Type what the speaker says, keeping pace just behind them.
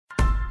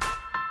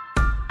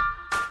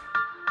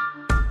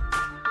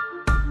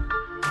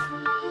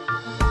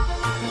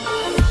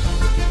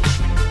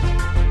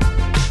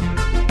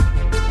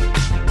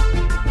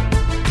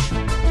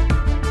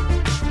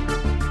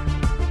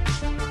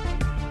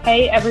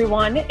Hey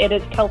everyone, it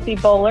is Kelsey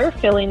Bowler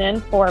filling in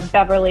for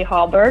Beverly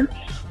Hallberg.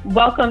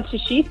 Welcome to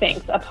She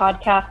Thinks, a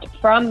podcast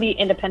from the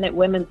Independent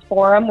Women's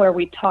Forum where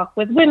we talk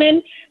with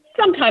women,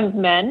 sometimes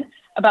men,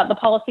 about the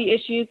policy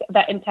issues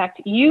that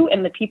impact you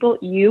and the people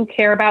you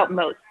care about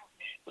most.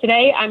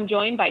 Today, I'm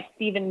joined by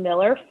Stephen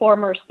Miller,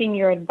 former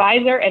senior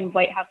advisor and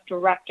White House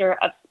director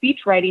of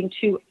speech writing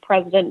to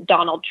President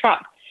Donald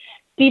Trump.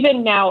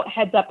 Stephen now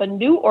heads up a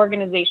new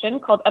organization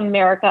called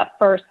America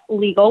First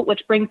Legal,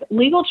 which brings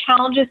legal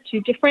challenges to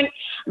different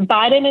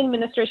Biden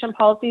administration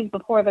policies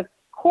before the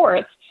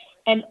courts.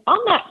 And on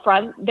that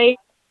front, they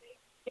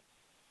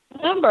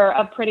have a number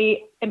of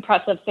pretty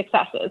impressive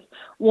successes.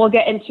 We'll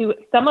get into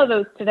some of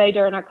those today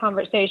during our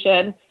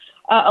conversation,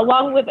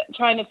 along with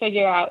trying to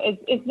figure out,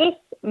 is this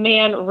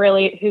man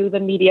really who the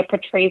media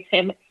portrays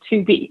him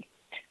to be?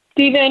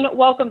 Stephen,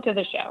 welcome to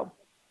the show.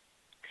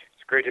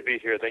 It's great to be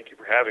here. Thank you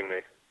for having me.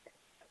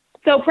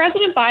 So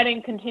President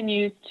Biden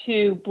continues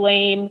to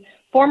blame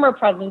former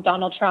President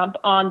Donald Trump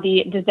on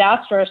the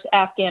disastrous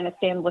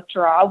Afghanistan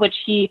withdrawal, which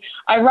he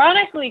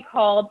ironically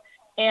called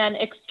an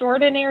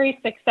extraordinary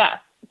success.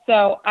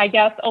 So I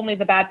guess only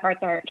the bad parts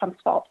are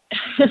Trump's fault.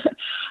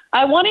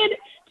 I wanted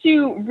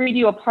to read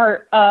you a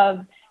part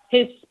of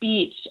his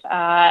speech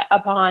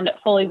upon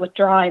fully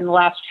withdrawing the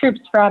last troops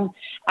from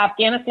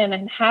Afghanistan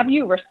and have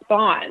you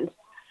respond.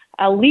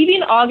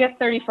 Leaving August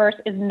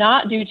 31st is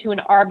not due to an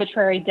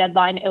arbitrary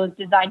deadline. It was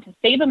designed to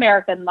save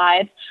American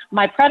lives.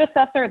 My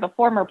predecessor, the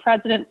former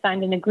president,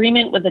 signed an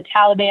agreement with the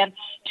Taliban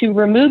to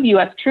remove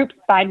U.S. troops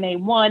by May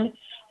 1,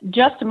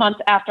 just months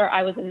after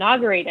I was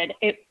inaugurated.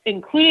 It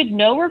included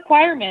no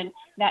requirement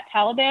that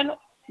Taliban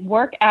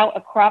work out a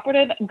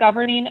cooperative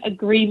governing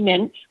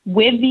agreement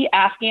with the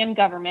Afghan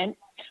government,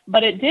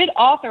 but it did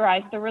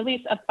authorize the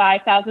release of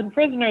 5,000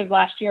 prisoners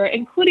last year,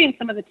 including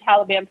some of the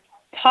Taliban's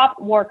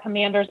top war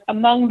commanders,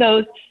 among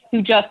those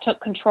who just took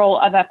control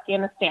of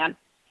Afghanistan.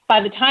 By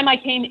the time I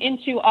came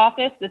into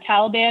office, the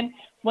Taliban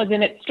was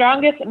in its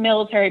strongest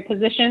military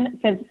position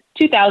since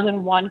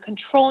 2001,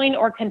 controlling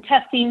or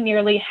contesting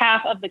nearly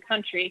half of the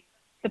country.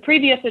 The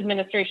previous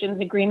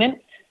administration's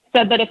agreement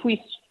said that if we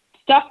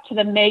stuck to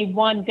the May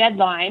 1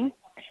 deadline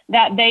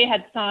that they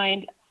had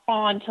signed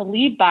on to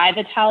leave by,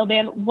 the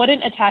Taliban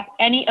wouldn't attack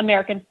any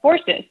American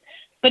forces.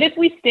 But if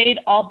we stayed,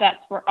 all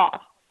bets were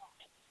off.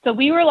 So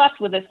we were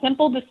left with a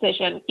simple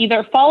decision: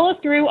 either follow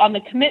through on the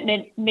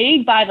commitment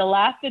made by the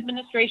last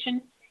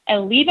administration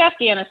and leave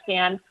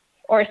Afghanistan,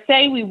 or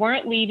say we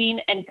weren't leaving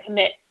and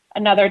commit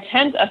another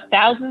tens of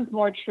thousands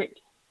more troops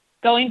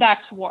going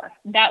back to war.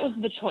 That was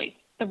the choice,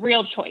 the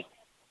real choice,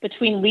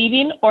 between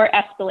leaving or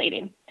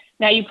escalating.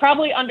 Now, you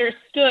probably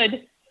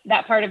understood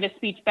that part of his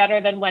speech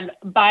better than when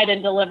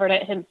Biden delivered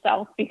it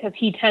himself, because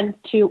he tends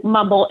to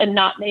mumble and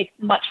not make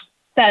much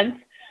sense.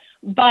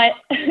 But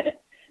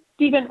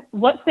Stephen,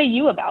 what say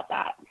you about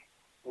that?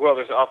 Well,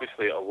 there's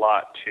obviously a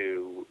lot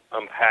to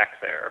unpack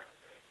there.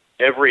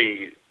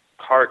 Every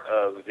part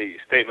of the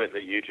statement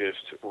that you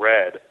just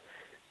read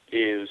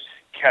is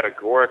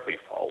categorically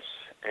false,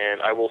 and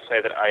I will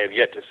say that I have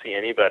yet to see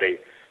anybody,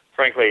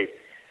 frankly,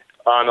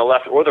 on the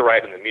left or the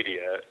right in the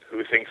media,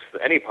 who thinks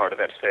that any part of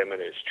that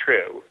statement is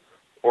true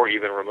or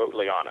even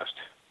remotely honest.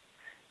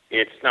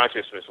 It's not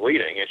just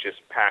misleading, it's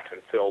just packed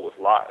and filled with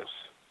lies.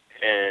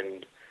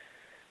 And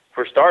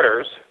for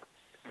starters,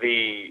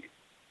 the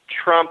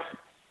Trump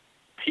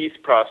peace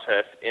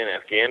process in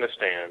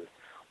Afghanistan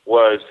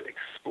was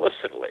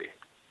explicitly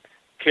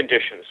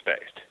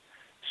conditions-based.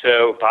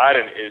 So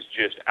Biden is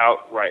just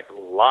outright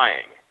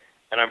lying.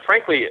 And I'm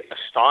frankly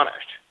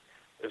astonished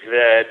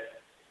that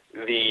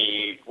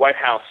the White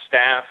House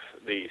staff,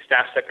 the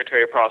staff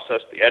secretary process,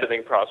 the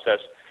editing process,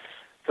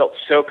 felt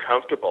so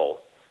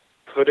comfortable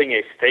putting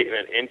a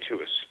statement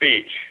into a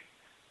speech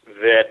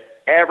that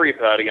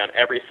everybody on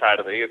every side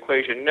of the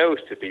equation knows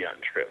to be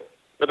untrue.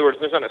 In other words,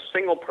 there's not a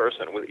single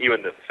person with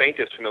even the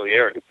faintest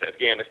familiarity with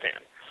Afghanistan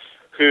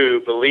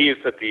who believes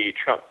that the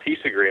Trump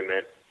peace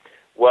agreement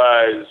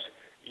was,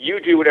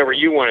 you do whatever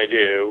you want to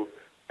do,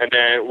 and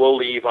then we'll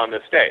leave on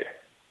this date.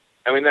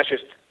 I mean, that's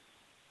just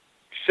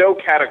so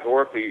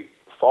categorically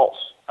false.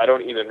 I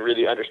don't even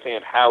really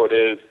understand how it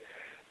is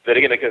that,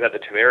 again, they could have the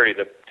temerity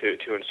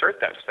to insert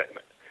that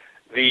statement.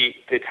 The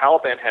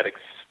Taliban had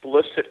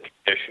explicit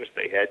conditions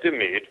they had to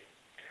meet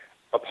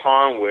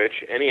upon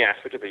which any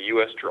aspect of the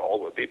U.S.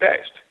 withdrawal would be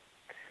based.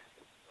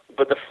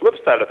 But the flip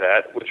side of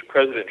that, which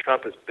President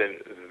Trump has been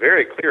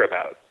very clear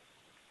about,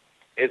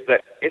 is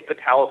that if the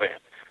Taliban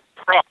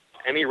crossed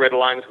any red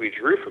lines we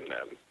drew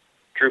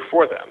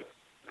for them,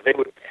 they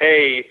would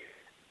pay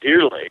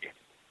dearly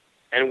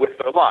and with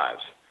their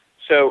lives.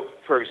 So,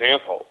 for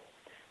example,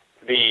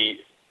 the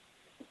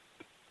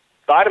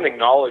Biden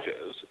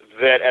acknowledges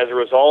that as a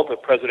result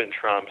of President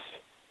Trump's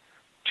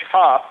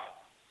tough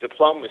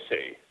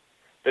diplomacy,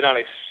 that not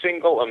a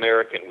single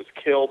American was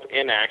killed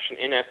in action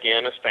in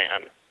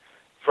Afghanistan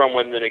from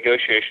when the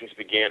negotiations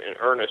began in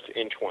earnest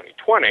in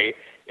 2020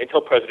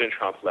 until President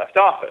Trump left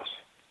office.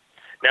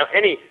 Now,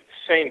 any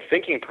sane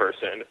thinking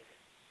person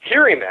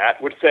hearing that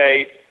would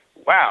say,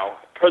 wow,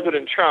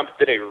 President Trump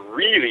did a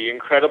really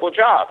incredible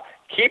job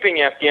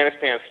keeping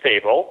Afghanistan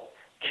stable,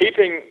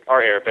 keeping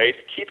our air base,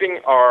 keeping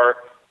our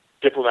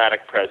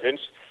diplomatic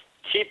presence,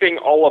 keeping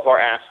all of our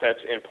assets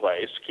in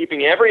place,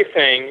 keeping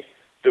everything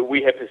that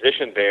we have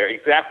positioned there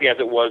exactly as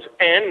it was,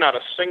 and not a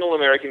single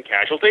American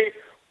casualty.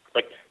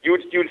 Like you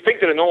would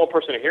think that a normal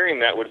person hearing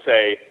that would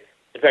say,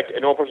 in fact, a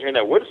normal person hearing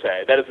that would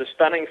say, that is a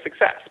stunning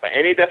success by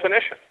any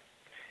definition.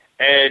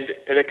 And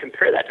then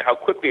compare that to how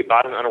quickly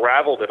Biden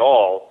unraveled it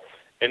all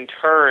and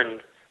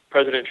turned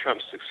President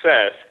Trump's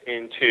success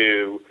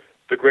into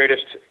the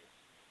greatest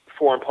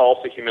foreign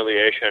policy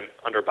humiliation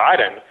under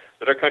Biden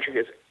that our country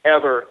has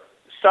ever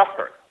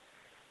suffered.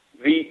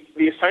 The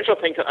essential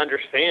thing to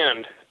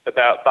understand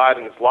about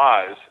Biden's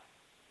lies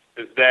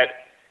is that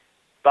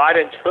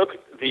Biden took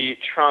the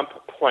Trump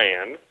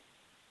plan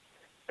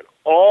and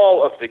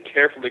all of the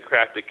carefully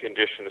crafted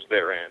conditions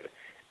therein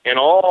and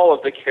all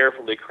of the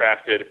carefully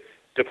crafted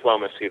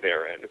diplomacy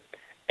therein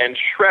and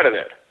shredded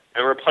it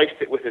and replaced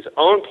it with his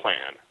own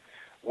plan,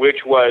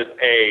 which was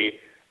a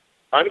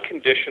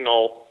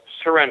unconditional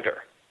surrender.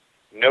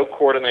 No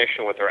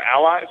coordination with our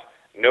allies,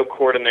 no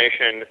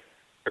coordination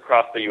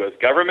across the U.S.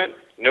 government,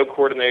 no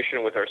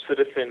coordination with our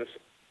citizens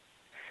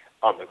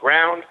on the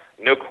ground,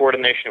 no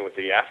coordination with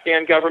the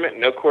Afghan government,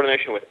 no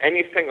coordination with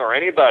anything or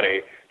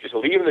anybody. Just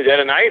leave the dead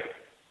of night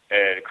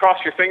and cross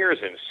your fingers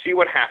and see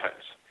what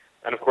happens.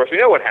 And, of course, we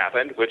know what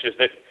happened, which is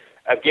that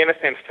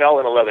Afghanistan fell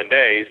in 11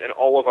 days, and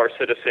all of our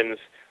citizens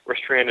were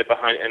stranded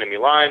behind enemy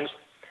lines.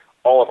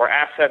 All of our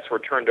assets were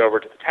turned over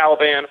to the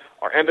Taliban.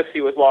 Our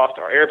embassy was lost.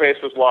 Our air base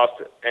was lost.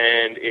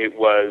 And it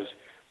was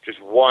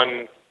just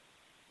one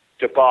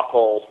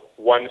debacle,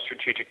 one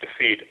strategic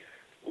defeat,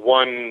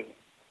 one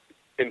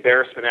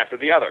embarrassment after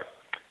the other.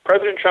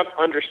 President Trump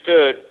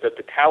understood that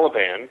the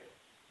Taliban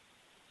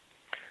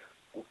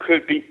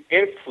could be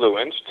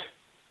influenced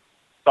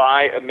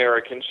by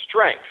American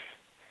strength.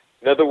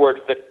 In other words,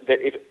 that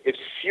if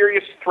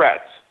serious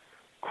threats,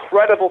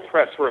 credible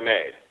threats were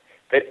made,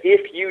 that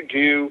if you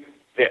do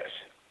this,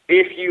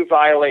 if you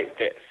violate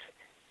this,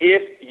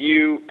 if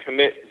you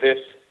commit this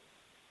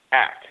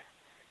act,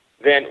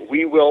 then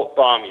we will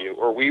bomb you,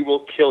 or we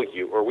will kill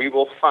you, or we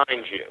will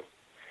find you,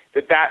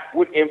 that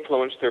would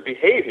influence their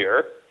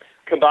behavior,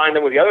 combine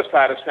them with the other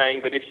side of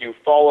saying that if you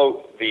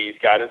follow these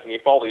guidance and you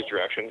follow these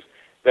directions,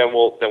 then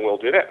we'll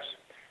do this.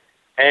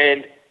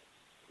 And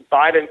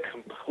Biden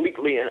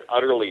completely and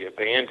utterly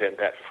abandoned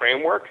that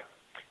framework,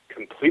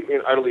 completely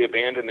and utterly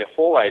abandoned the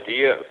whole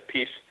idea of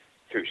peace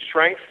through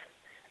strength,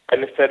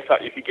 and instead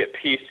thought you could get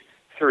peace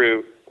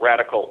through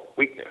radical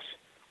weakness,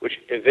 which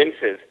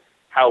evinces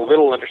how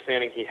little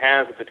understanding he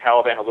has of the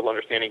Taliban, how little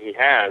understanding he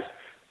has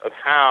of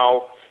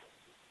how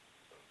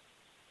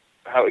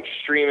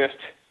extremist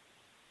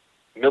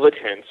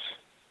militants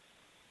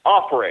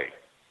operate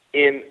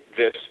in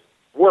this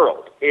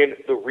world, in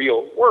the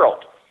real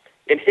world.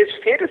 In his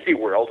fantasy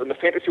world, in the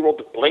fantasy world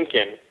of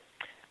Blinken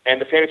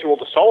and the fantasy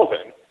world of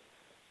Sullivan,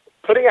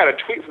 putting out a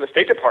tweet from the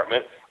State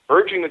Department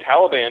urging the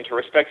Taliban to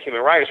respect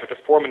human rights or to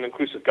form an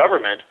inclusive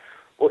government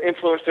will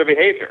influence their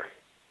behavior.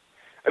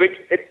 I mean,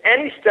 at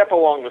any step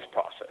along this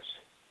process,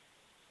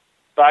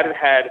 Biden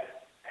had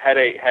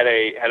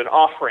an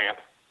off-ramp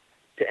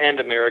to end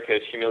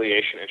America's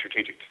humiliation and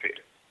strategic defeat.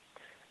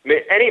 I mean,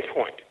 at any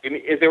point,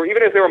 even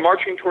as they were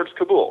marching towards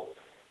Kabul,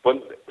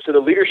 so the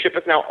leadership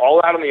is now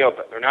all out in the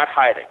open. They're not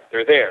hiding.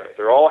 They're there.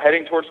 They're all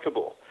heading towards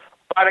Kabul.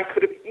 Biden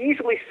could have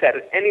easily said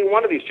at any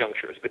one of these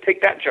junctures, but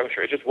take that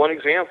juncture as just one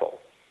example.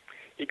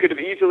 He could have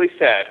easily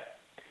said,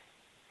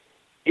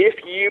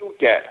 if you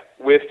get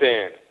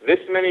within this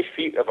many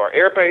feet of our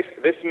airbase,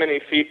 this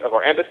many feet of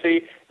our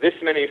embassy, this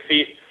many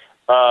feet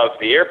of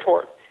the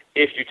airport,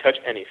 if you touch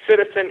any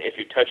citizen, if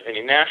you touch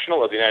any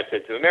national of the United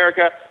States of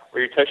America,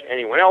 or you touch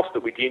anyone else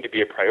that we deem to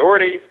be a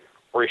priority,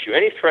 or issue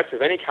any threats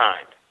of any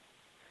kind,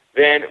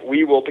 then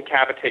we will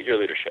decapitate your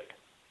leadership.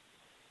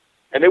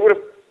 And they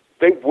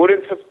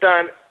wouldn't have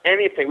done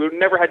anything. We would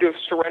never had to have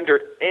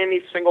surrendered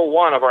any single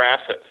one of our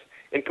assets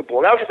in Kabul.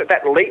 And that was just at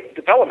that late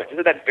development, just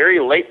at that very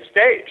late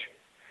stage.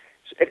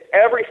 So at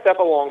every step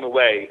along the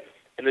way,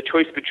 in the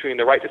choice between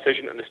the right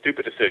decision and the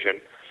stupid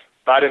decision,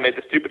 Biden made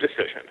the stupid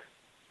decision.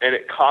 And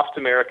it cost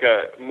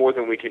America more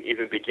than we can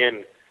even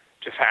begin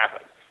to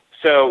fathom.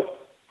 So,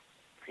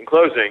 in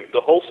closing, the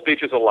whole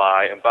speech is a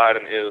lie, and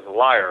Biden is a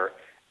liar.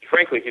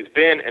 Frankly, he's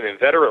been an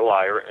inveterate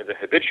liar and a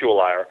habitual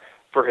liar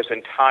for his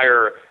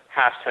entire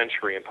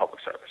half-century in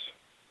public service.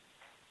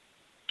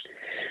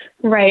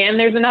 Right, and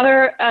there's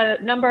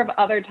a number of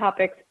other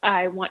topics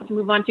I want to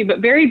move on to, but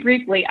very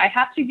briefly, I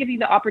have to give you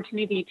the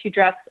opportunity to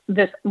address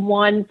this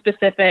one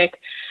specific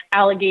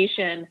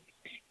allegation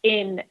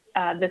in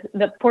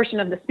the portion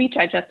of the speech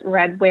I just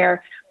read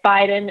where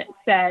Biden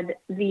said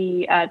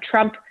the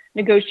Trump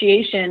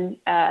negotiation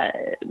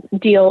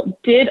deal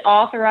did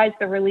authorize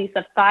the release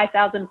of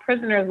 5,000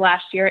 prisoners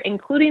last year,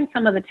 including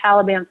some of the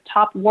Taliban's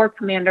top war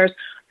commanders,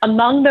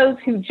 among those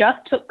who just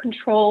took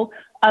control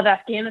of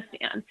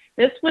Afghanistan.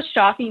 This was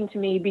shocking to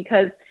me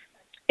because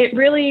it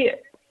really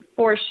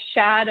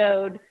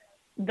foreshadowed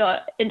the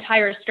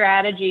entire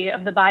strategy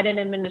of the Biden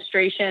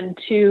administration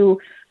to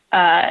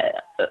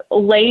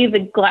lay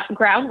the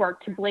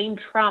groundwork to blame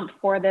Trump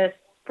for this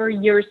for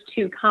years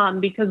to come,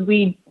 because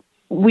we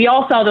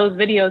all saw those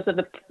videos of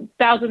the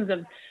thousands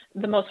of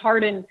the most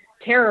hardened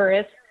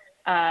terrorists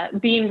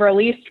being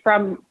released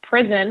from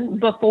prison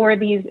before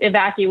these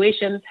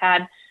evacuations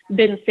had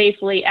been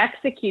safely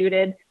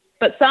executed.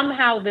 But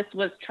somehow this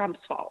was Trump's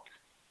fault.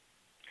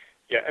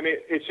 Yeah, I mean,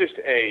 it's just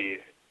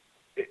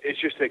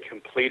a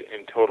complete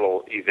and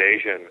total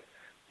evasion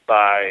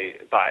by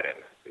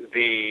Biden.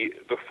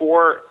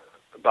 Before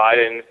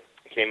Biden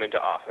came into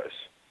office,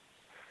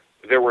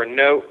 there were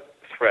no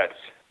threats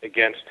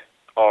against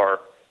our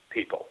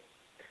people.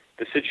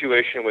 The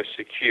situation was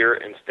secure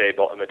and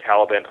stable, and the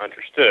Taliban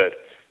understood,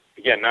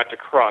 again, not to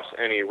cross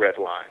any red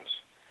lines.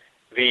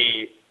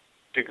 The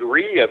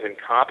degree of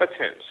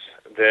incompetence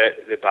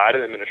that the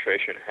Biden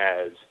administration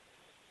has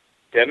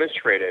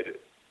demonstrated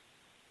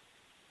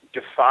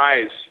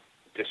defies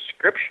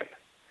description.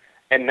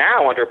 And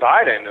now, under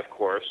Biden, of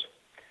course,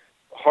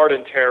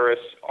 hardened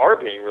terrorists are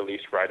being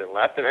released right and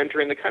left and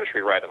entering the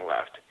country right and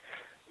left.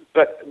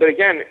 But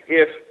again,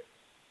 if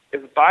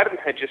Biden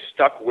had just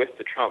stuck with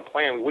the Trump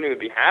plan, we wouldn't even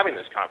be having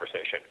this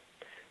conversation.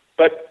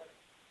 But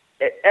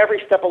at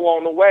every step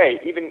along the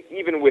way,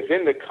 even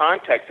within the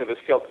context of his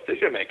failed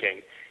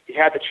decision-making, he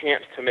had the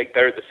chance to make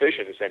better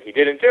decisions, and he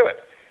didn't do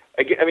it.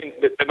 Again, I mean,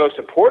 the most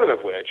important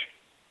of which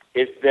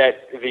is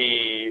that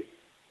the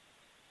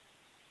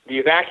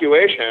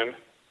evacuation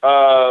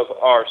of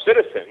our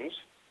citizens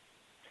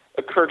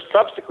occurred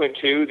subsequent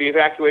to the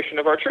evacuation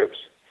of our troops.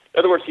 In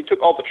other words, he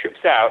took all the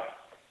troops out,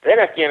 then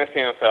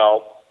Afghanistan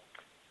fell,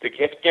 the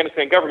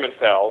Afghanistan government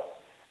fell,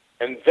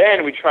 and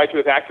then we tried to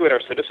evacuate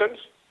our citizens.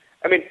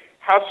 I mean,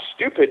 how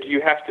stupid do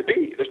you have to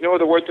be? There's no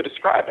other word to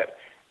describe it.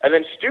 And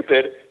then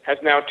stupid has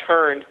now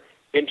turned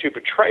into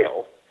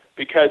betrayal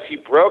because he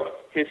broke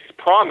his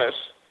promise,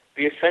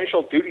 the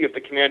essential duty of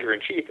the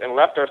commander-in-chief, and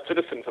left our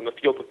citizens on the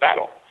field of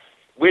battle,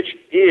 which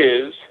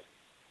is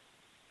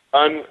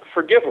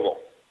unforgivable.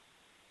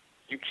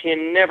 You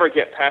can never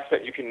get past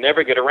that. You can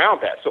never get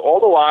around that. So all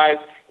the lies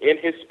in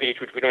his speech,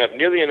 which we don't have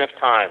nearly enough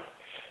time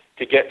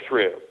to get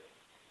through,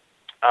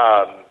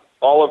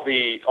 all of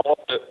the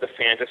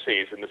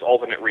fantasies and this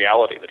alternate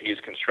reality that he's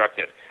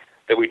constructed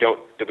that we don't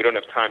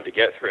have time to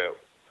get through,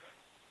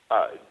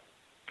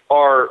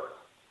 are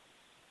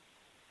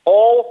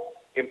all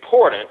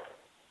important.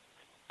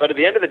 But at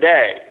the end of the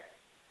day,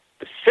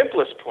 the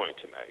simplest point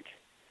to make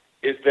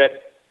is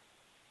that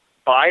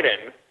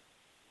Biden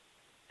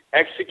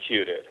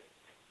executed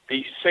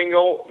the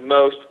single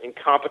most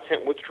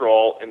incompetent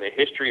withdrawal in the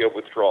history of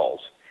withdrawals.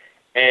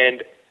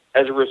 And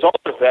as a result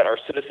of that, our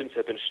citizens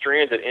have been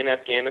stranded in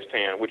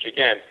Afghanistan, which,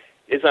 again,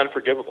 is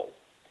unforgivable.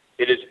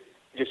 It is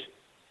just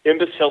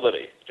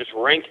imbecility, just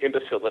rank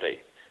imbecility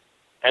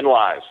and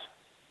lies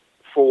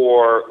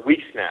for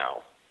weeks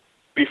now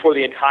before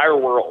the entire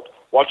world,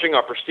 watching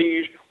our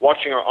prestige,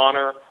 watching our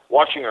honor,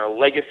 watching our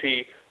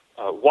legacy,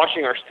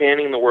 watching our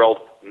standing in the world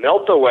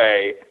melt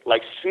away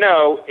like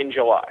snow in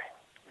July.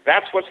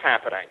 That's what's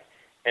happening.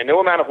 And no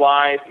amount of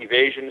lies,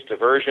 evasions,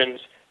 diversions,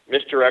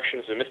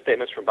 misdirections, and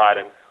misstatements from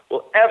Biden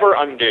will ever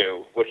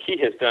undo what he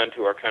has done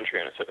to our country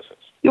and its citizens.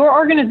 Your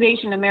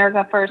organization,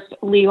 America First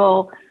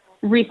Legal,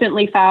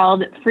 recently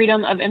filed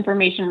Freedom of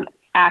Information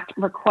Act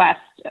requests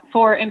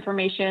for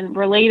information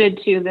related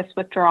to this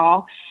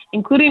withdrawal,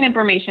 including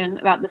information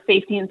about the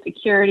safety and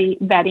security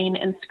vetting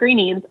and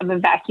screenings of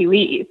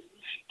evacuees.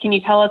 Can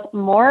you tell us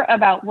more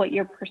about what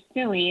you're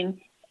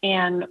pursuing,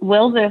 and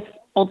will this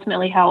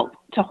ultimately help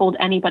to hold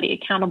anybody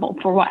accountable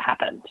for what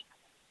happened?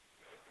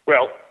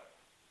 Well,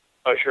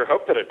 I sure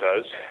hope that it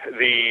does.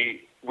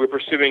 We're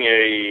pursuing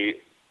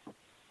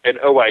an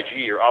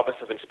OIG, or Office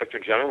of Inspector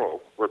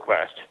General,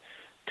 request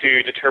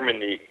to determine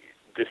the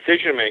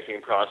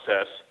decision-making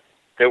process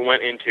that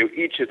went into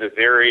each of the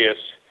various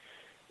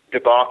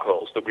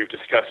debacles that we've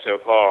discussed so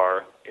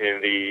far in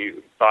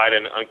the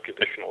Biden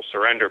unconditional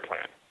surrender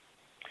plan.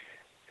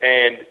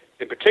 And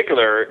in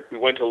particular, we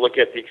want to look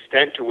at the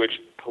extent to which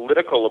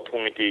political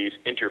appointees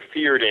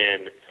interfered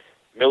in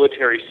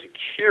military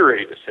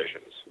security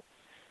decisions,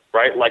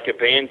 right? Like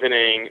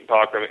abandoning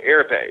Bagram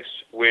Air Base,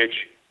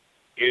 which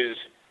is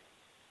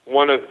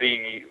one of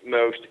the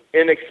most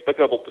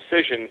inexplicable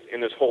decisions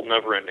in this whole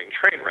never-ending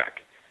train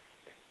wreck.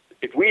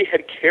 If we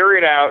had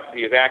carried out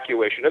the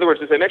evacuation, in other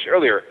words, as I mentioned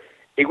earlier,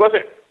 it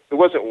wasn't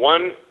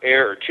one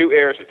error or two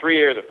errors or three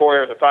errors or four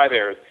errors or five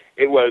errors.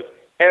 It was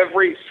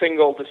every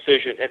single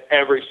decision at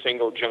every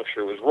single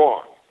juncture was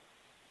wrong.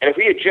 And if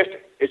we had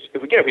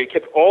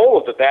kept all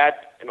of the bad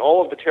and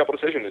all of the terrible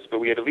decisions, but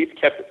we had at least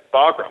kept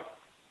Bagram,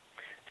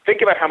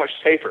 think about how much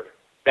safer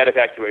that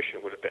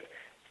evacuation would have been.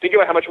 Think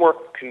about how much more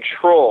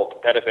controlled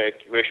that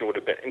evacuation would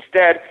have been.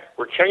 Instead,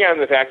 we're carrying out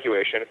an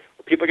evacuation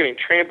where people are getting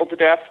trampled to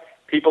death.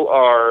 People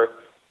are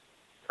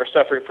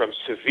suffering from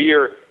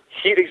severe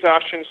heat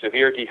exhaustion,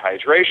 severe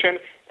dehydration,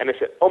 and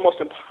it's an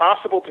almost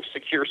impossible to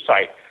secure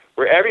site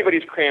where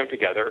everybody's crammed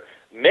together,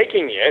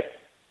 making it,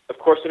 of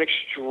course, an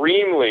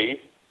extremely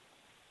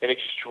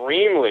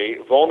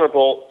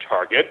vulnerable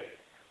target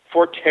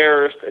for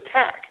terrorist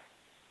attack.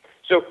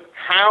 So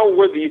how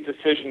were these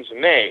decisions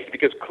made?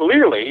 Because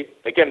clearly,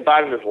 again,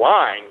 Biden is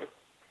lying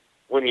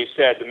when he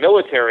said the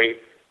military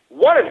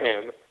wanted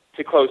him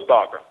to close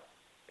Bagram.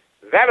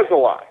 That is a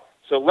lie.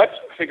 So let's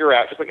figure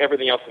out, just like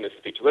everything else in his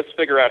speech, let's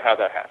figure out how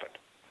that happened.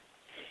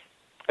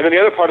 And then the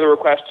other part of the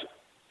request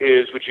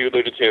is, which you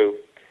alluded to,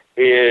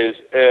 is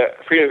a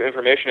Freedom of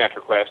Information Act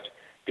request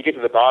to get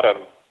to the bottom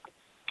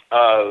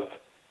of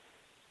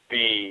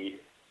the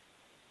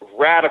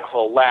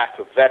radical lack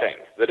of vetting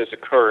that is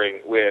occurring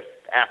with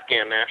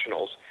Afghan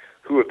nationals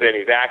who have been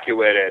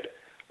evacuated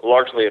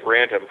largely at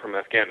random from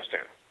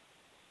Afghanistan.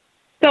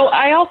 So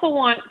I also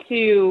want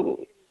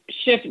to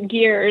shift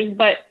gears,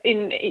 but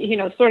in,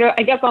 sort of,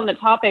 I guess, on the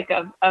topic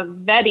of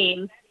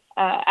vetting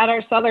at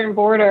our southern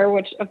border,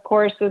 which of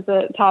course is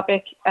a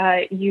topic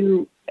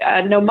you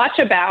know much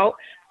about.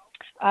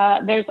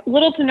 There's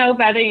little to no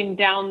vetting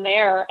down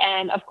there.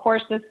 And of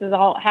course, this is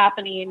all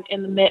happening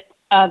in the midst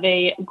of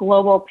a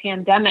global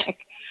pandemic.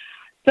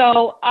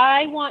 So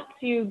I want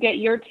to get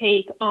your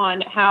take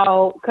on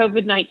how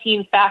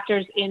COVID-19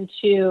 factors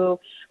into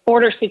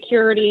border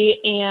security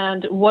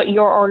and what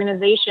your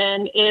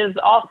organization is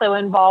also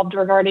involved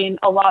regarding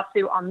a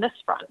lawsuit on this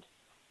front.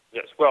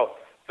 Yes, well,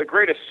 the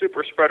greatest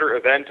super spreader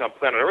event on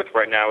planet Earth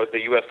right now is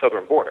the U.S.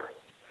 southern border.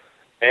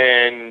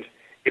 And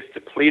it's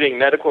depleting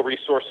medical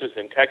resources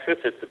in Texas.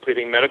 It's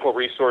depleting medical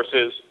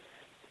resources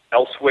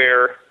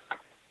elsewhere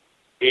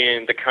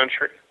in the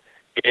country.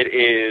 It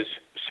is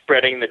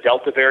spreading the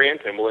Delta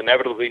variant and will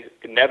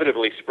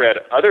inevitably spread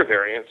other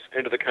variants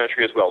into the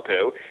country as well,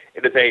 too.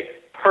 It is a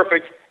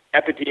perfect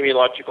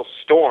epidemiological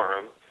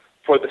storm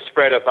for the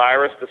spread of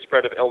virus, the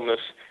spread of illness,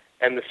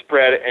 and the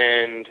spread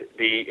and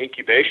the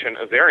incubation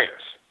of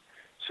variants.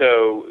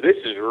 So this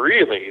is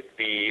really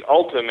the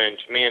ultimate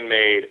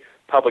man-made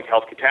public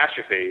health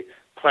catastrophe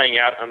playing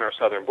out on our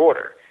southern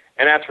border.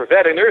 And as for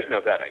vetting, there is no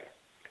vetting.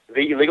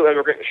 The illegal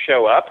immigrants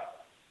show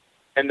up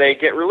and they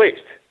get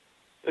released.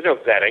 There's no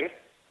vetting.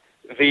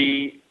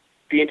 The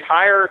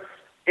entire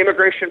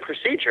immigration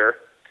procedure,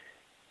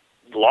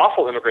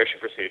 lawful immigration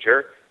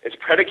procedure, is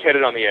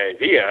predicated on the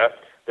idea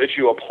that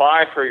you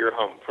apply for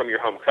from your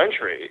home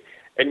country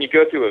and you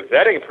go through a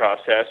vetting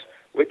process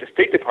with the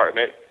State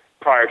Department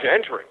prior to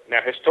entering. Now,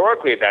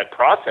 historically, that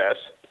process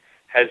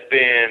has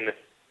been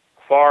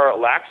far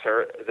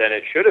laxer than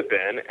it should have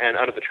been, and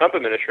under the Trump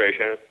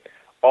administration,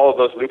 all of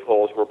those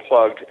loopholes were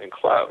plugged and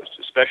closed,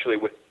 especially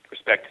with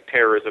respect to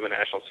terrorism and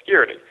national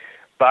security.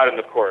 Biden,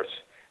 of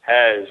course,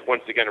 has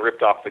once again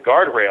ripped off the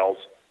guardrails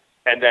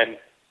and then,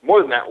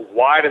 more than that,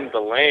 widened the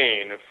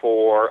lane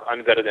for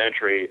unvetted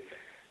entry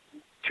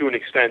to an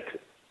extent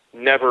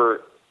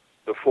never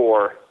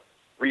before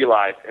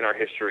realized in our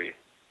history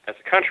as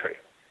a country.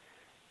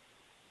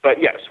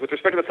 But yes, with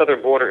respect to the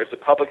southern border, it's a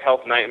public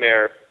health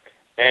nightmare,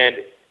 and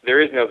there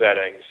is no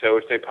vetting, so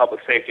it's a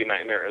public safety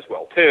nightmare as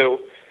well, too.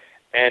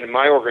 And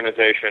my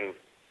organization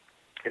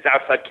is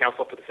outside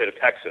counsel for the state of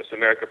Texas.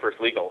 America First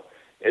Legal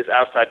is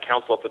outside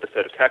counsel for the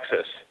state of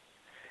Texas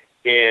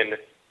in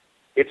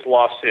its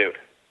lawsuit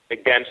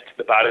against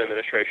the Biden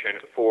administration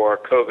for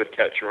COVID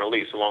catch and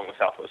release along the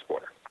southwest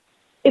border.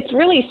 It's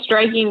really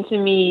striking to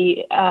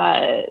me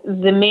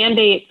the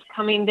mandates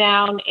coming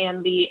down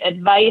and the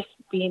advice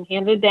being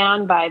handed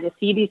down by the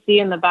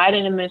CDC and the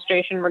Biden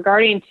administration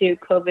regarding to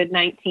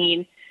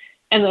COVID-19,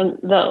 and then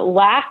the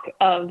lack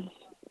of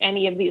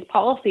any of these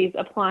policies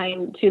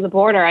applying to the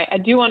border. I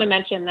do want to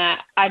mention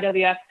that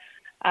IWF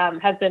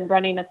has been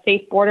running a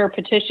safe border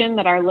petition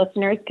that our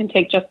listeners can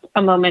take just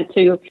a moment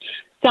to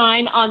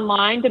sign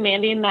online,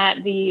 demanding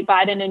that the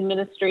Biden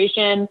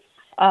administration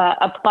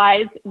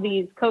applies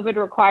these COVID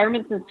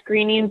requirements and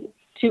screenings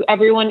to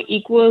everyone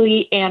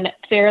equally and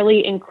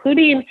fairly,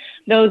 including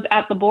those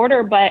at the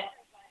border. But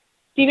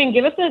Stephen,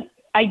 give us an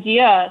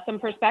idea, some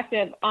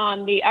perspective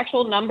on the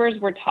actual numbers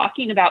we're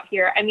talking about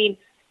here. I mean,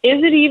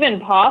 is it even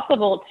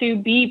possible to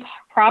be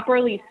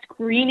properly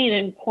screening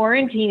and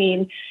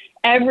quarantining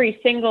every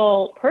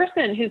single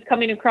person who's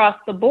coming across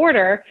the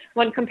border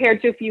when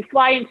compared to if you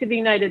fly into the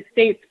United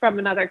States from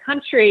another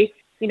country?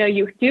 You know,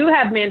 you do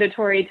have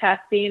mandatory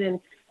testing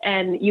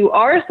and you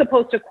are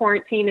supposed to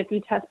quarantine if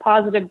you test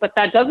positive, but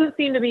that doesn't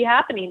seem to be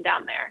happening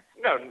down there.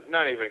 No,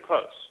 not even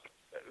close.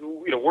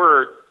 You know,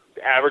 we're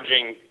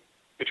averaging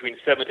between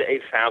 7,000 to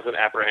 8,000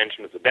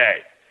 apprehensions a day.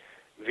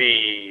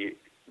 The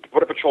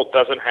Border Patrol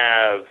doesn't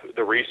have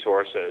the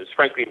resources.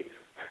 Frankly,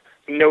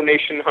 no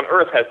nation on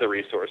earth has the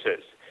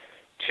resources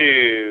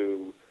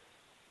to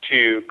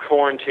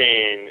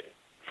quarantine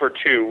for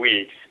 2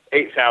 weeks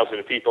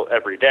 8,000 people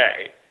every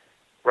day,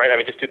 right? I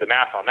mean, just do the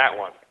math on that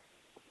one.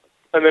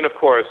 And then, of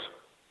course,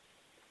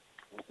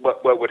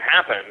 what would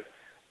happen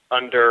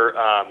under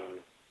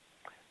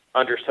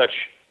such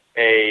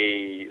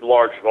a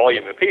large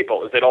volume of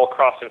people is they'd all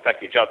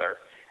cross-infect each other,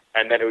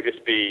 and then it would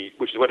just be,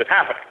 which is what is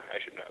happening, I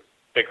should note.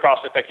 They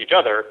cross-infect each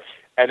other,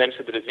 and then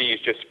so the disease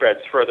just spreads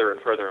further and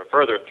further and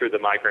further through the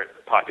migrant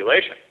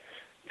population.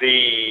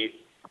 The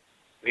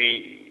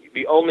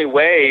only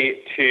way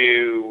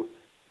to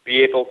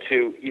be able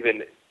to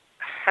even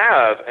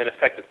have an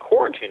effective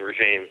quarantine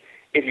regime,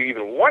 if you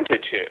even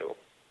wanted to,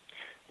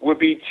 would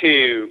be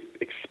to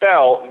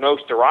expel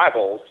most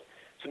arrivals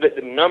so that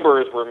the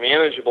numbers were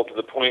manageable to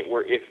the point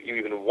where if you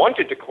even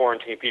wanted to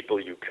quarantine people,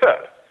 you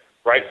could,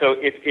 right? So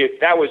if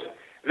that was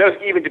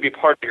even to be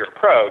part of your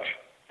approach,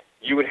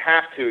 you would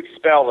have to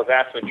expel the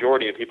vast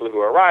majority of people who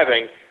are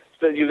arriving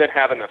so that you then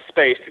have enough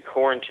space to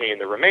quarantine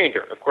the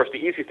remainder. Of course, the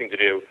easy thing to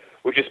do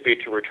would just be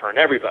to return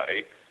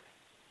everybody,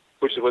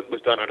 which is what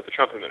was done under the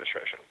Trump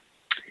administration.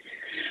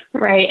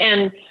 Right.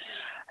 And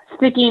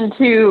sticking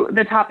to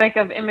the topic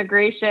of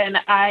immigration,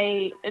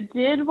 I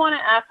did want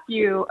to ask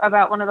you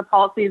about one of the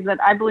policies that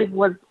I believe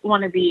was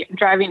one of the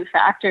driving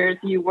factors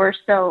you were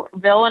so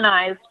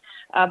villainized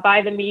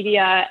by the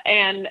media,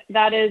 and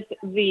that is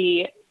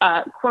the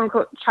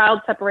quote-unquote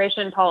child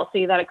separation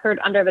policy that occurred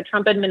under the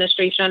Trump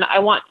administration. I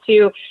want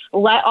to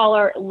let all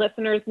our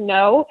listeners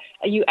know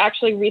you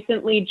actually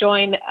recently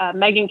joined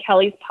Megyn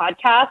Kelly's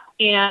podcast,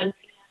 and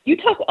you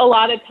took a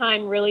lot of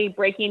time really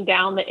breaking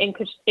down the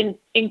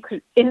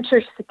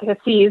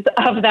intricacies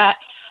of that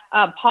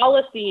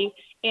policy.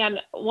 And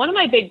one of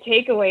my big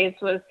takeaways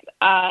was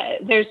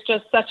there's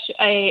just such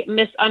a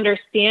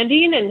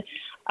misunderstanding and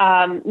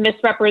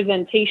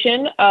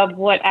misrepresentation of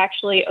what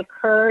actually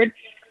occurred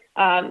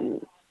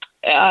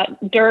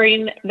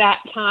during that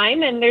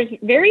time. And there's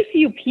very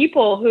few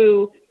people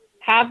who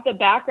have the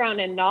background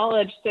and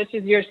knowledge, such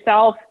as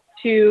yourself,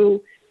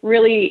 to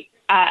really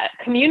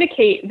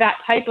communicate that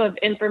type of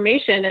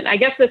information. And I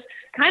guess this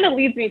kind of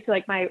leads me to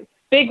like my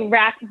big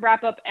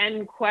wrap up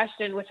end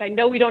question, which I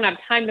know we don't have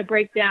time to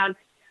break down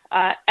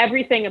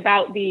everything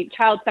about the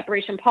child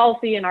separation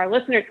policy, and our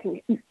listeners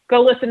can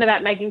go listen to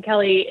that Megyn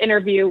Kelly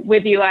interview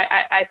with you.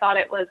 I thought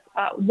it was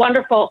a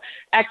wonderful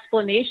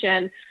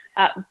explanation.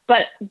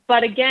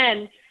 But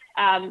again,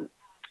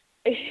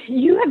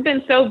 you have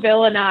been so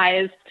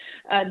villainized.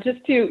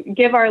 Just to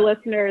give our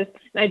listeners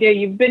an idea,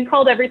 you've been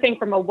called everything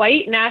from a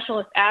white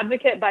nationalist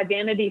advocate by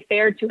Vanity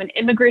Fair to an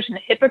immigration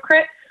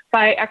hypocrite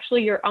by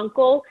actually your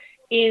uncle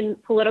in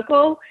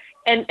Politico.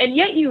 And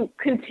yet you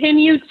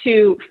continue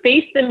to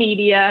face the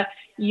media,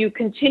 you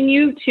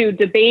continue to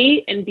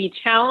debate and be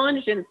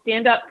challenged and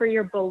stand up for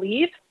your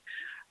beliefs.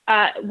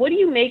 What do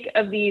you make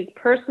of these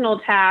personal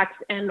attacks,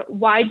 and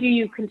why do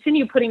you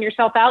continue putting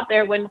yourself out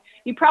there when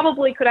you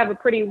probably could have a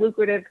pretty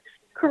lucrative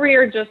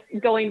career just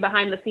going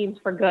behind the scenes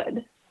for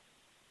good?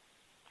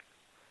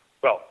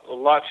 Well, a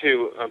lot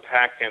to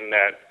unpack in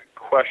that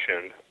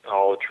question.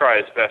 I'll try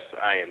as best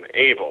I am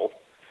able.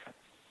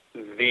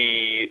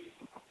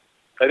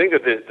 I think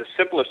that the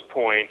simplest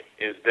point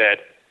is that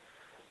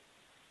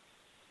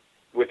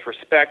with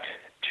respect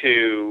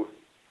to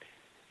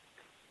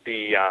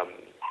the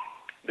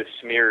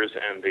smears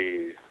and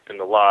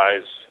the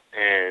lies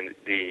and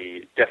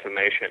the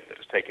defamation that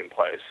has taken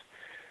place,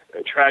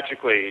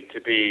 tragically,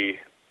 to be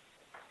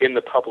in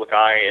the public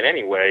eye in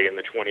any way in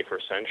the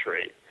 21st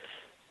century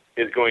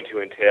is going to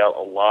entail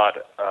a lot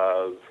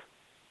of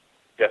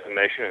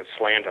defamation and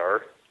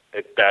slander.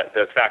 That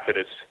the fact that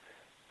it's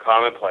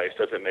commonplace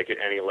doesn't make it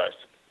any less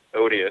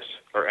odious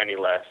or any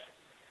less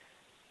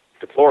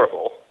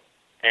deplorable.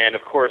 And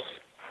of course,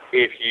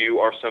 if you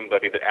are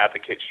somebody that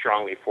advocates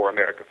strongly for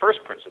America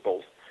First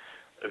principles,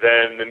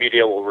 then the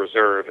media will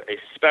reserve a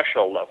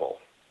special level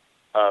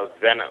of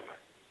venom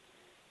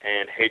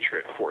and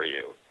hatred for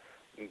you.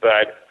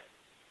 But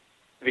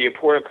the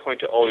important point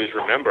to always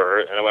remember,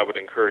 and I would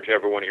encourage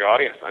everyone in your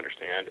audience to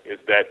understand, is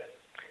that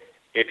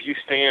if you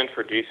stand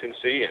for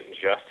decency and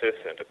justice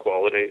and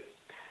equality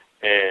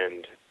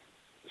and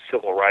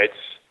civil rights,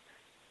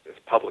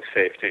 public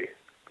safety,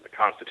 the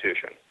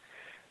Constitution,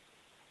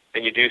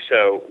 and you do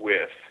so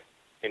with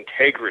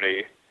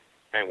integrity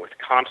and with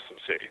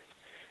constancy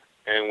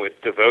and with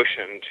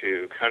devotion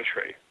to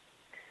country,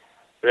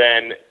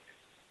 then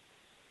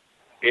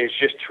it's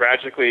just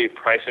tragically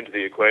priced into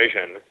the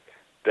equation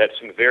that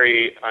some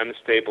very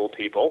unstable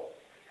people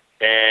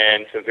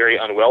and some very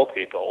unwell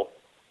people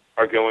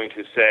are going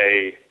to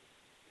say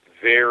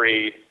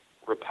very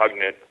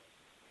repugnant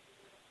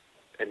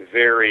and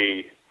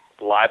very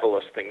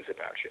libelous things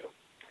about you.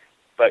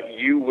 But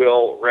you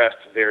will rest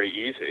very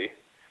easy,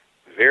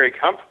 very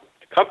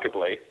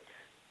comfortably,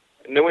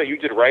 knowing that you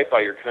did right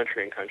by your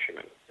country and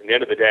countrymen. At the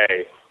end of the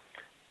day,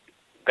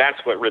 that's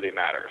what really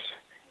matters.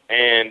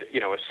 And,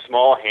 a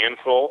small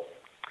handful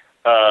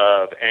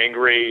of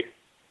angry,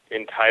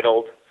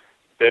 entitled,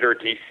 bitter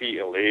DC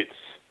elites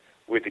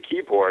with the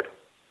keyboard,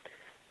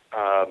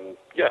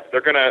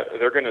 they're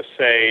gonna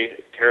say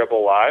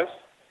terrible lies.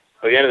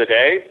 But at the end of the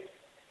day,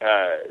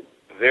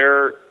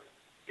 there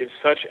is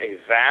such a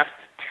vast,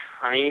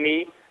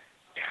 tiny,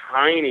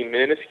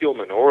 minuscule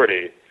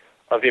minority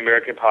of the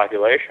American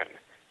population,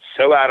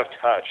 so out of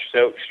touch,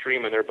 so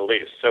extreme in their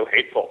beliefs, so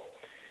hateful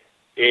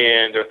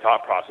in their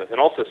thought process, and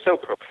also so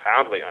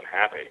profoundly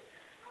unhappy.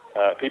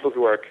 People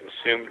who are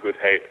consumed with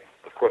hate,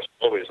 of course,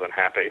 always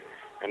unhappy,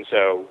 and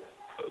so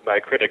my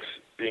critics,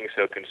 being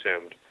so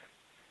consumed,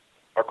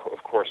 are,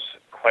 of course,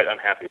 quite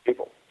unhappy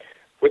people.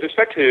 With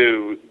respect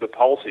to the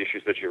policy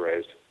issues that you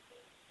raised,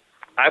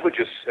 I would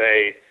just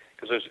say,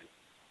 because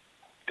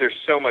there's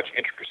so much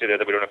intricacy there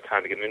that we don't have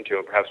time to get into,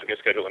 and perhaps we can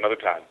schedule another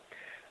time.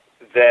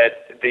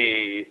 that as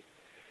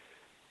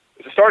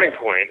a starting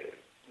point,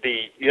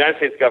 the United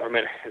States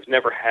government has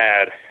never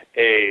had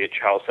a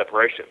child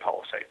separation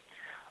policy.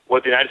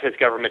 What the United States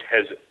government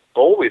has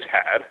always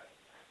had,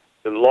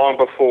 long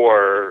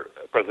before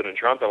President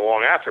Trump and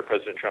long after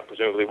President Trump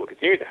presumably will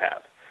continue to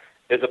have,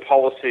 is a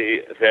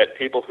policy that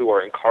people who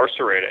are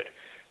incarcerated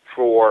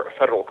for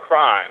federal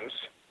crimes,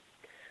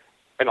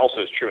 and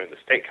also is true in the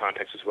state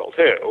context as well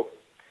too,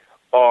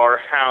 are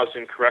housed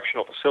in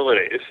correctional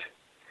facilities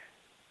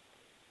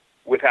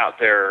without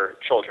their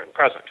children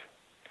present.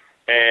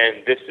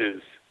 And this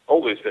has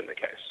always been the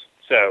case.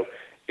 So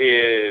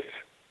if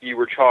you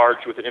were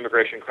charged with an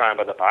immigration crime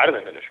by the Biden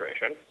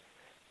administration,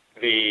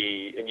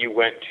 and you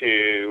went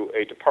to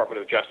a Department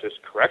of Justice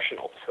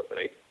correctional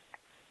facility,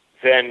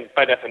 then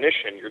by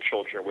definition your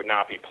children would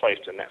not be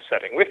placed in that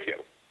setting with you.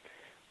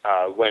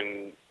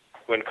 When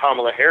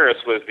Kamala Harris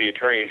was the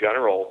Attorney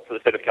General for the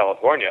state of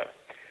California,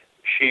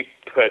 she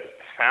put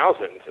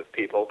thousands of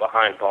people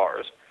behind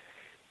bars,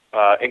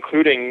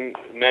 including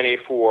many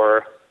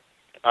for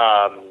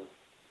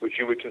which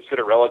you would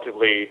consider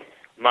relatively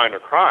minor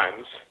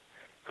crimes,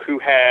 who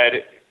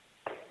had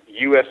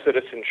U.S.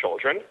 citizen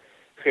children,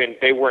 and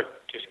they weren't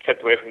just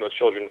kept away from those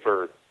children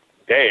for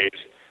days.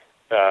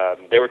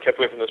 They were kept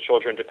away from those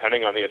children,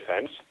 depending on the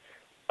offense,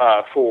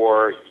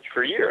 for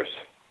years,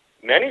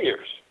 many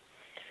years.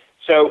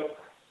 So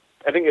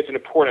I think it's an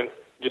important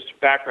just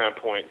background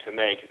point to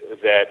make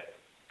that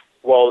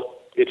while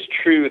it's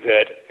true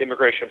that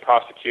immigration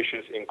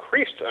prosecutions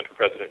increased under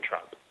President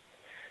Trump,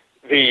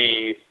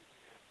 the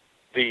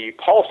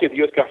policy of the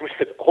U.S. government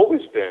has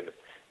always been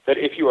that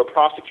if you are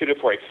prosecuted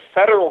for a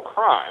federal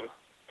crime,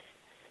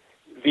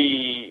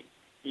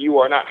 you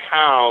are not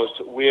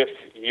housed with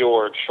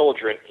your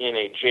children in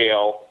a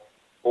jail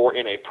or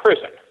in a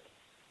prison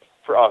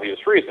for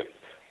obvious reasons.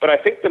 But I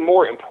think the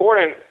more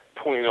important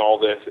point in all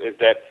this is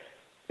that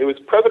it was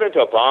President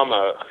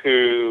Obama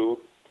who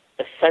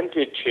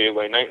assented to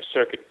a Ninth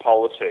Circuit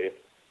policy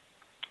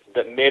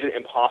that made it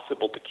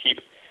impossible to keep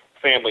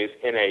families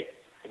in a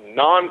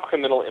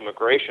non-criminal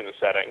immigration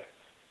setting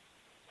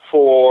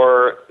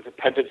for the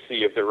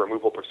pendency of their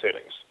removal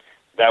proceedings.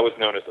 That was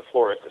known as the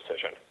Flores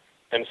decision.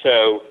 And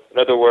so, in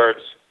other words,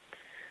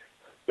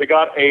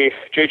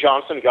 Jay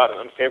Johnson got an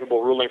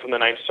unfavorable ruling from the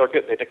Ninth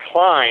Circuit. They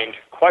declined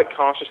quite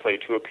consciously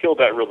to appeal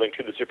that ruling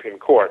to the Supreme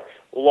Court,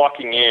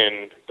 locking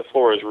in the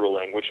Flores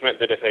ruling, which meant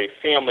that if a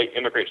family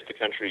immigrates to the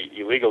country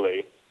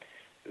illegally,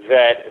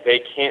 that they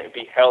can't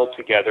be held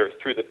together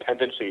through the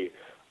pendency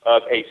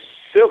of a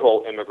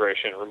civil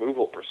immigration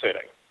removal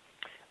proceeding.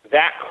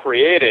 That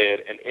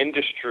created an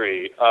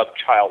industry of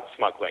child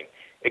smuggling.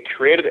 It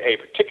created a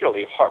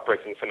particularly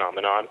heartbreaking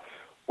phenomenon,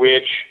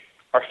 which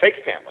are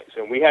fake families.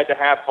 And we had to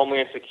have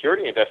Homeland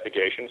Security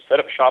investigations set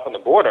up shop on the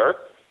border.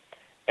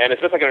 And as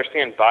best I can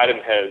understand,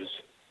 Biden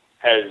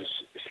has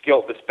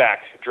scaled this back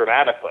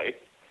dramatically,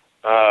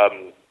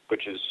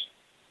 which is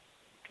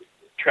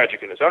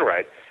tragic in its own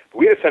right. But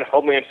we had to send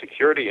Homeland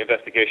Security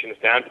investigations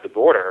down to the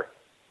border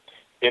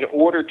in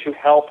order to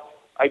help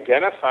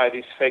identify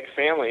these fake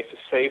families to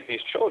save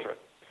these children.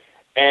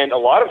 And a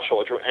lot of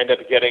children end up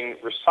getting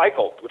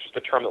recycled, which is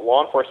the term that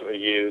law enforcement would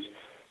use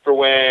for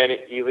when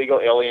illegal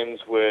aliens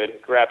would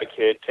grab a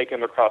kid, take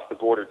him across the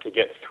border to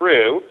get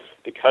through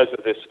because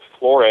of this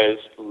Flores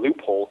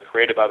loophole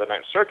created by the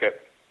Ninth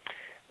Circuit.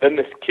 Then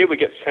this kid would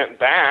get sent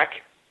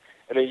back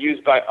and then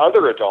used by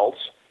other adults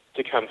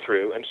to come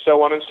through, and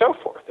so on and so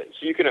forth. And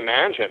so you can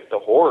imagine the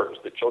horrors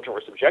that children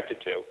were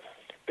subjected to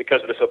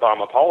because of this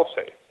Obama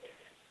policy.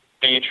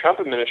 The Trump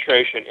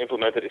administration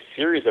implemented a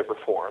series of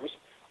reforms,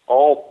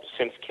 all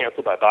since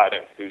canceled by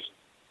Biden,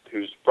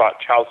 who's brought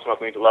child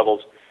smuggling to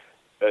levels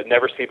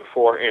never seen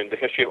before in the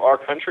history of our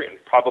country and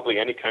probably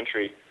any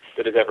country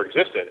that has ever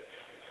existed.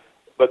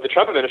 But the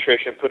Trump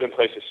administration put in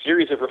place a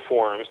series of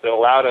reforms that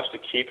allowed us to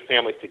keep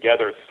families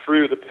together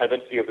through the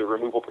pendency of the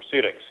removal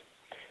proceedings.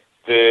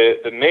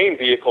 The main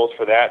vehicles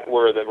for that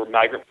were the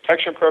Migrant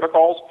Protection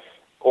Protocols,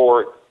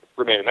 or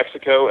Remain in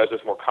Mexico, as is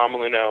more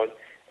commonly known,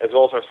 as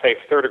well as our Safe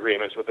Third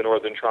agreements with the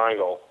Northern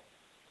Triangle.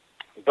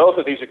 Both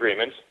of these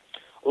agreements,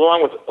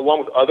 along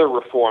with other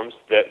reforms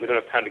that we don't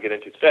have time to get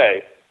into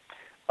today,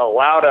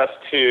 allowed us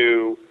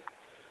to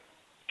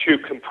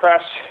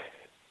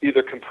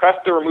either compress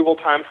the removal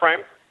time frame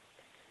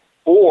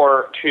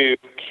or to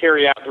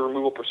carry out the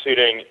removal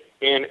proceeding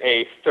in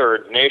a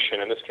third nation,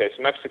 in this case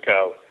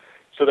Mexico,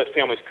 so that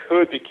families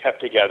could be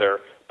kept together.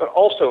 But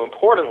also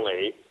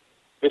importantly,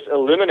 this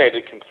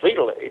eliminated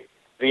completely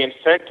the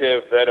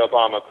incentive that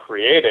Obama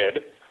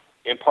created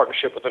in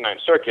partnership with the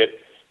Ninth Circuit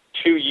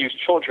to use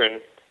children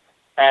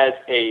as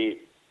a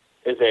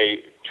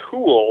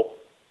tool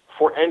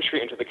for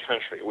entry into the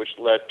country, which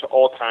led to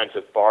all kinds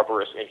of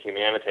barbarous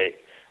inhumanity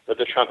that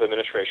the Trump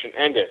administration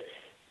ended.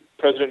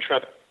 President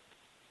Trump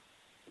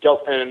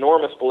dealt an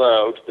enormous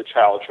blow to the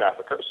child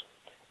traffickers,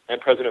 and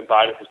President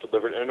Biden has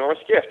delivered an enormous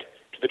gift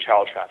to the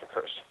child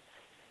traffickers.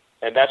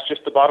 And that's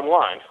just the bottom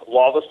line.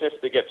 Lawlessness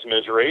begets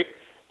misery.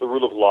 The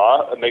rule of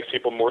law makes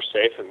people more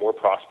safe and more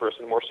prosperous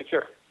and more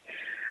secure.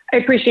 I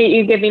appreciate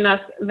you giving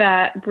us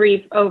that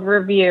brief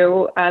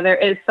overview. There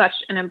is such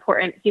an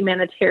important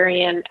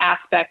humanitarian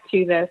aspect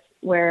to this,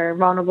 where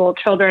vulnerable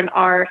children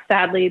are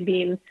sadly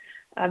being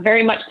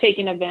very much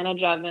taken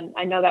advantage of. And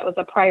I know that was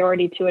a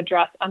priority to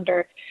address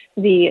under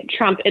the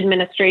Trump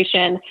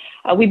administration.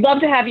 We'd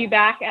love to have you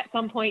back at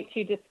some point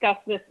to discuss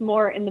this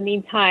more. In the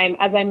meantime,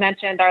 as I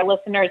mentioned, our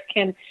listeners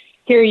can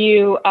hear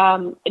you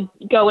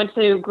go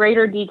into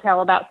greater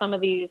detail about some of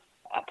these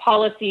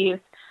policies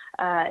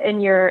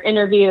in your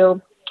interview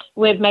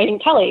with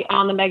Megyn Kelly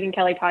on the Megyn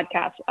Kelly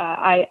podcast.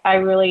 I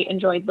really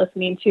enjoyed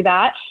listening to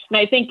that. And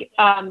I think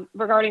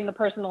regarding the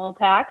personal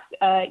attacks,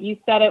 you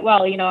said it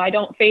well. I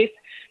don't face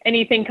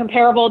anything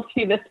comparable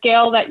to the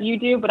scale that you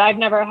do, but I've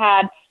never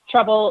had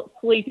trouble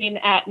sleeping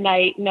at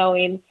night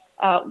knowing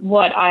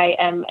what I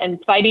am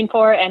fighting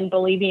for and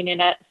believing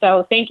in it.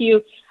 So thank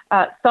you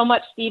so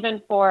much,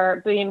 Stephen,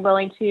 for being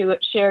willing to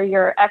share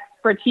your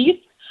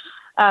expertise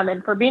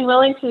and for being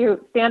willing to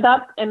stand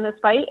up in this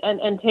fight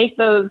and take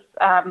those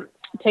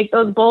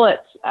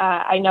bullets.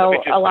 I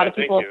know a lot of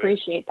people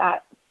appreciate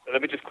that.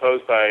 Let me just close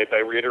by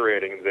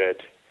reiterating that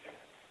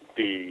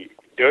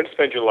don't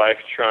spend your life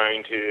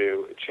trying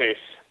to chase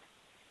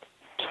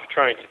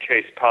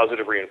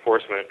positive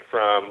reinforcement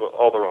from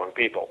all the wrong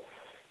people.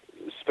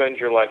 Spend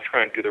your life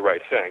trying to do the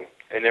right thing,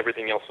 and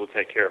everything else will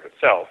take care of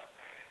itself.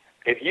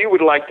 If you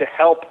would like to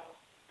help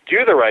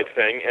do the right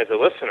thing as a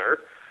listener,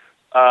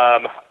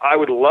 I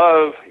would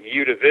love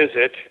you to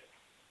visit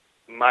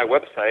my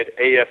website,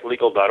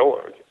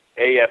 aflegal.org.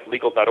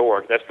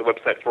 aflegal.org. That's the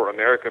website for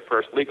America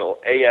First Legal,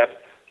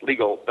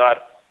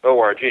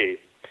 aflegal.org.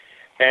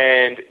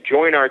 And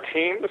join our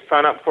team,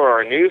 sign up for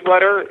our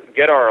newsletter,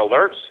 get our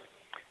alerts,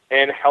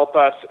 and help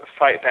us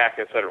fight back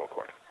in federal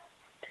court.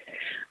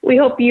 We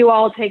hope you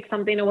all take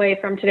something away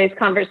from today's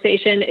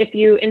conversation. If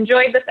you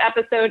enjoyed this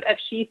episode of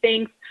She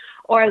Thinks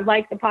or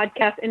like the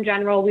podcast in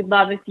general, we'd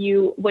love if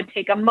you would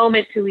take a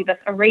moment to leave us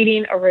a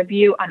rating, a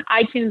review on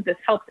iTunes. This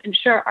helps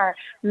ensure our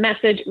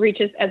message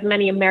reaches as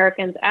many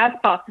Americans as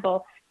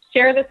possible.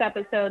 Share this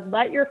episode.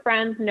 Let your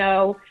friends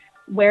know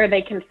where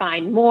they can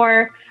find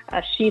more.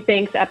 She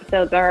Thinks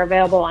episodes are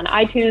available on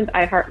iTunes,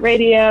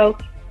 iHeartRadio,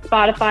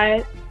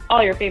 Spotify,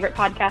 all your favorite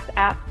podcast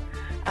apps.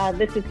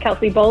 This is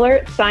Kelsey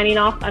Boller signing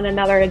off on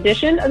another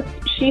edition of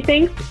She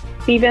Thinks.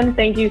 Stephen,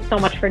 thank you so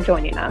much for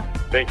joining us.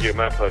 Thank you.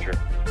 My pleasure.